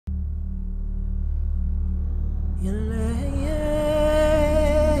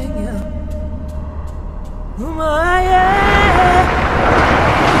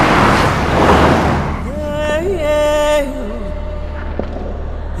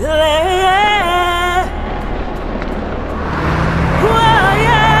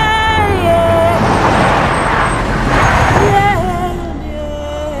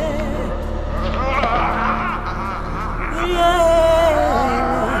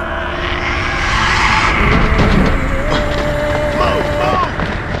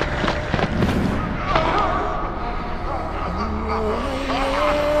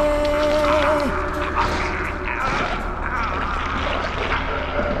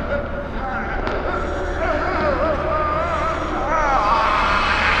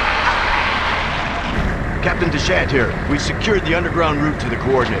Captain Deshant here. We secured the underground route to the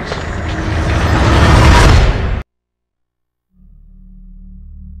coordinates.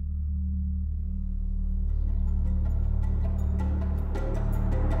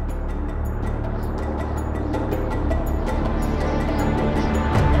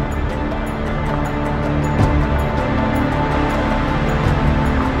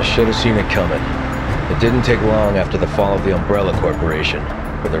 I should have seen it coming. It didn't take long after the fall of the Umbrella Corporation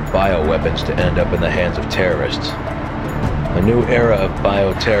for their bioweapons to end up in the hands of terrorists. A new era of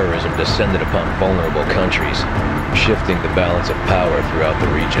bioterrorism descended upon vulnerable countries, shifting the balance of power throughout the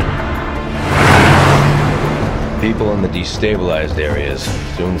region. People in the destabilized areas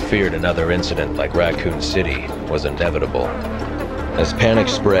soon feared another incident like Raccoon City was inevitable. As panic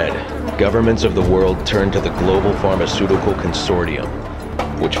spread, governments of the world turned to the Global Pharmaceutical Consortium,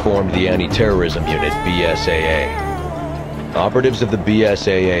 which formed the anti-terrorism unit BSAA. Operatives of the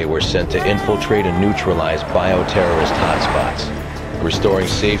BSAA were sent to infiltrate and neutralize bioterrorist hotspots, restoring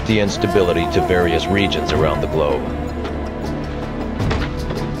safety and stability to various regions around the globe.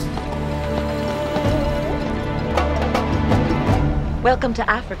 Welcome to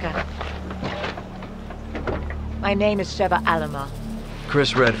Africa. My name is Sheva Alomar.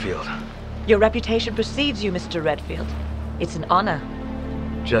 Chris Redfield. Your reputation precedes you, Mr. Redfield. It's an honor.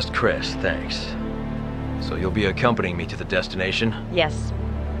 Just Chris, thanks. So you'll be accompanying me to the destination? Yes.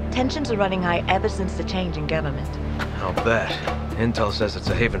 Tensions are running high ever since the change in government. I'll bet. Intel says it's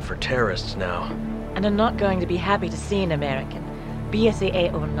a haven for terrorists now. And I'm not going to be happy to see an American,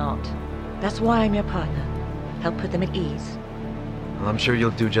 BSAA or not. That's why I'm your partner. Help put them at ease. Well, I'm sure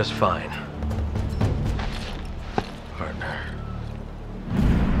you'll do just fine. Partner.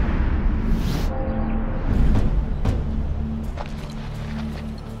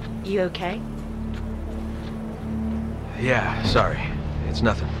 You okay? Yeah, sorry. It's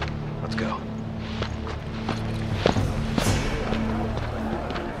nothing. Let's go.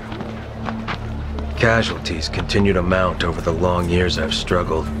 Casualties continue to mount over the long years I've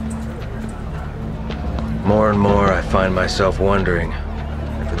struggled. More and more, I find myself wondering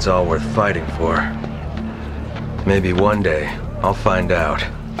if it's all worth fighting for. Maybe one day, I'll find out.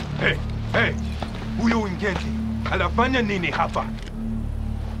 Hey, hey! Huyo Ngenti, anafanya nini hapa?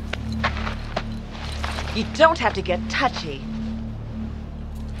 You don't have to get touchy.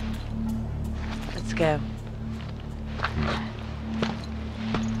 Let's go.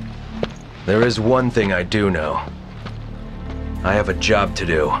 There is one thing I do know. I have a job to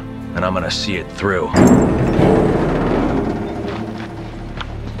do, and I'm gonna see it through.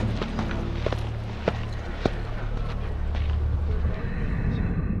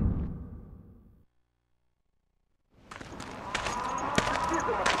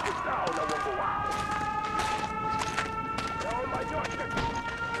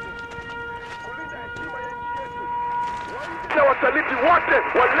 Na wasaliti wote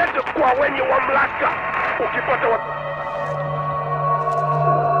walete kwa wenye mamlaka. Ukipata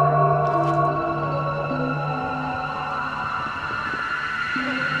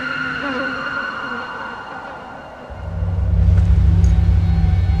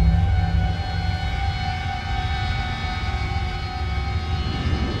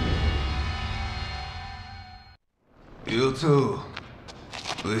You too.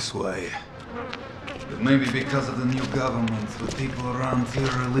 This way. But maybe because of the new government, the people around here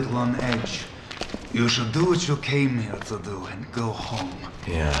are a little on edge. You should do what you came here to do and go home.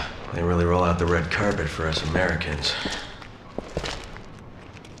 Yeah, they really roll out the red carpet for us Americans.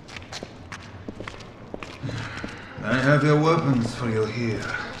 I have your weapons for you here.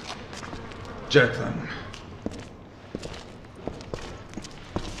 Check them.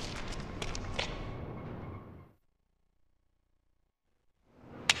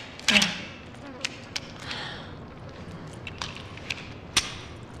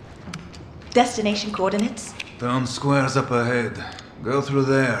 Destination coordinates? Town square's up ahead. Go through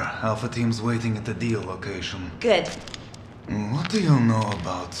there. Alpha Team's waiting at the deal location. Good. What do you know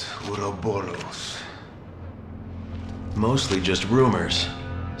about Ouroboros? Mostly just rumors.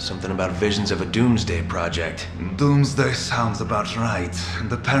 Something about visions of a doomsday project. Doomsday sounds about right,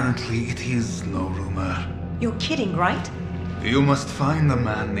 and apparently it is no rumor. You're kidding, right? You must find a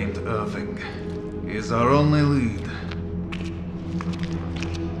man named Irving. He is our only lead.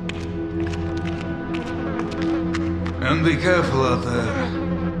 And be careful out there.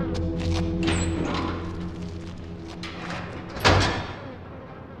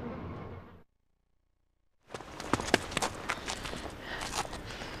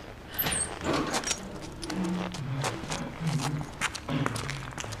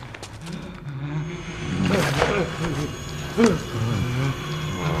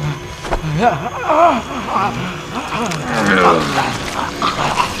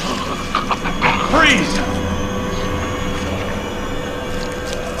 Freeze!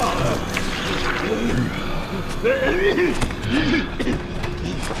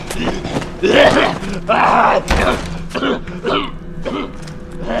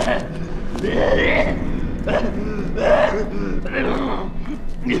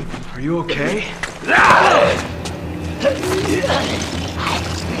 Are you okay?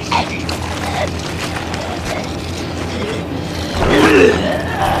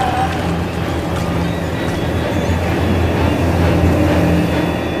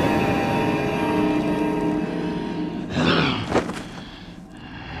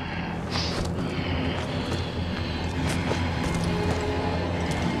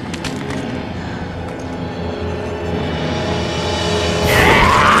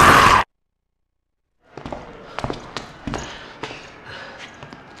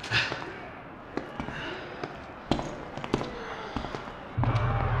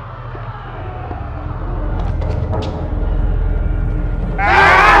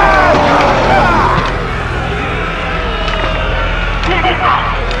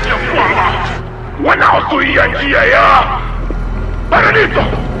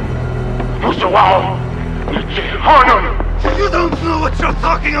 You don't know what you're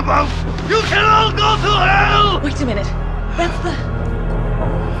talking about! You can all go to hell! Wait a minute. That's the...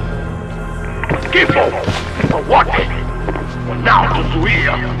 Tipo! For what? Now to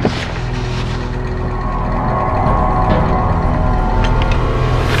Zuia!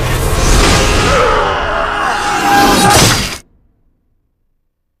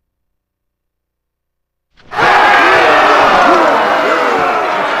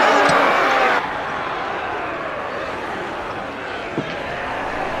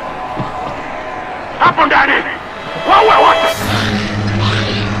 Hapo ndani! Wawe wote!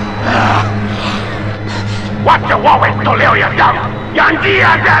 Wacha wawe toleo ya damu ya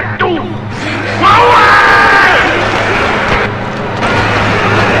njia zetu! Wawe!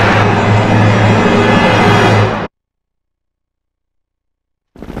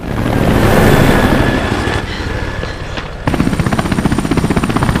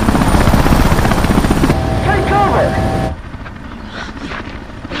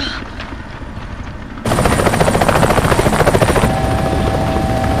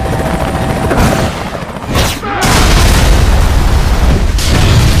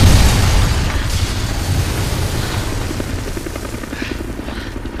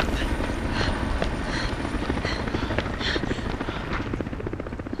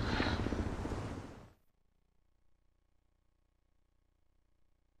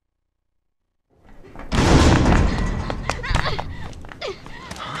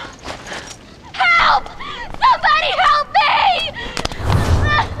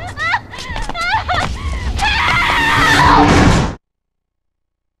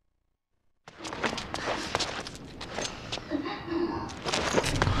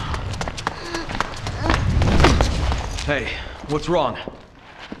 Hey, what's wrong?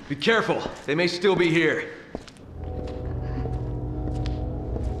 Be careful, they may still be here.